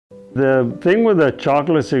The thing with the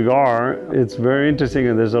chocolate cigar, it's very interesting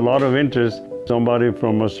and there's a lot of interest. Somebody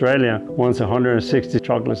from Australia wants 160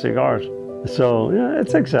 chocolate cigars. So yeah,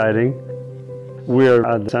 it's exciting. We're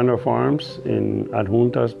at Center Farms in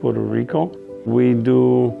Adjuntas, Puerto Rico. We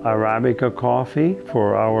do Arabica coffee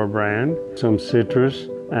for our brand, some citrus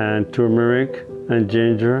and turmeric and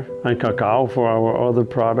ginger and cacao for our other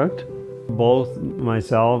product. Both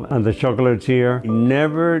myself and the chocolatier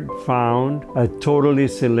never found a totally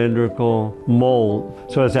cylindrical mold.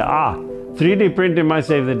 So I said, 3D printing might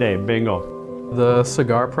save the day, bingo. The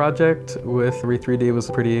cigar project with Re3D was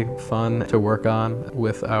pretty fun to work on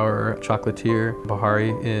with our chocolatier,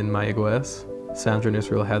 Bahari in Mayagüez. Sandra and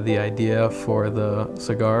Israel had the idea for the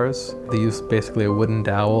cigars. They used basically a wooden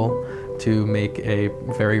dowel to make a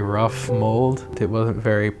very rough mold. It wasn't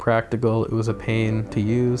very practical. It was a pain to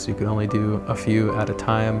use. You could only do a few at a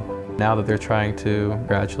time. Now that they're trying to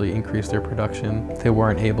gradually increase their production, they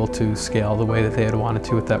weren't able to scale the way that they had wanted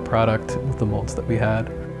to with that product with the molds that we had.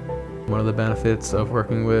 One of the benefits of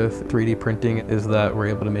working with 3D printing is that we're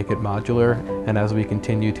able to make it modular, and as we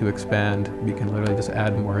continue to expand, we can literally just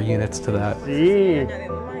add more units to that.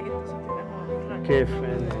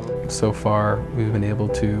 So far, we've been able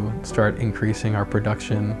to start increasing our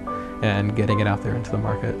production and getting it out there into the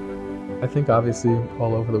market. I think obviously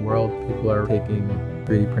all over the world, people are taking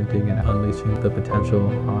 3D printing and unleashing the potential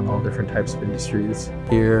on all different types of industries.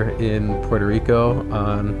 Here in Puerto Rico,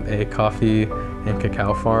 on a coffee and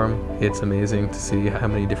cacao farm, it's amazing to see how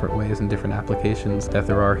many different ways and different applications that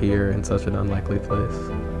there are here in such an unlikely place.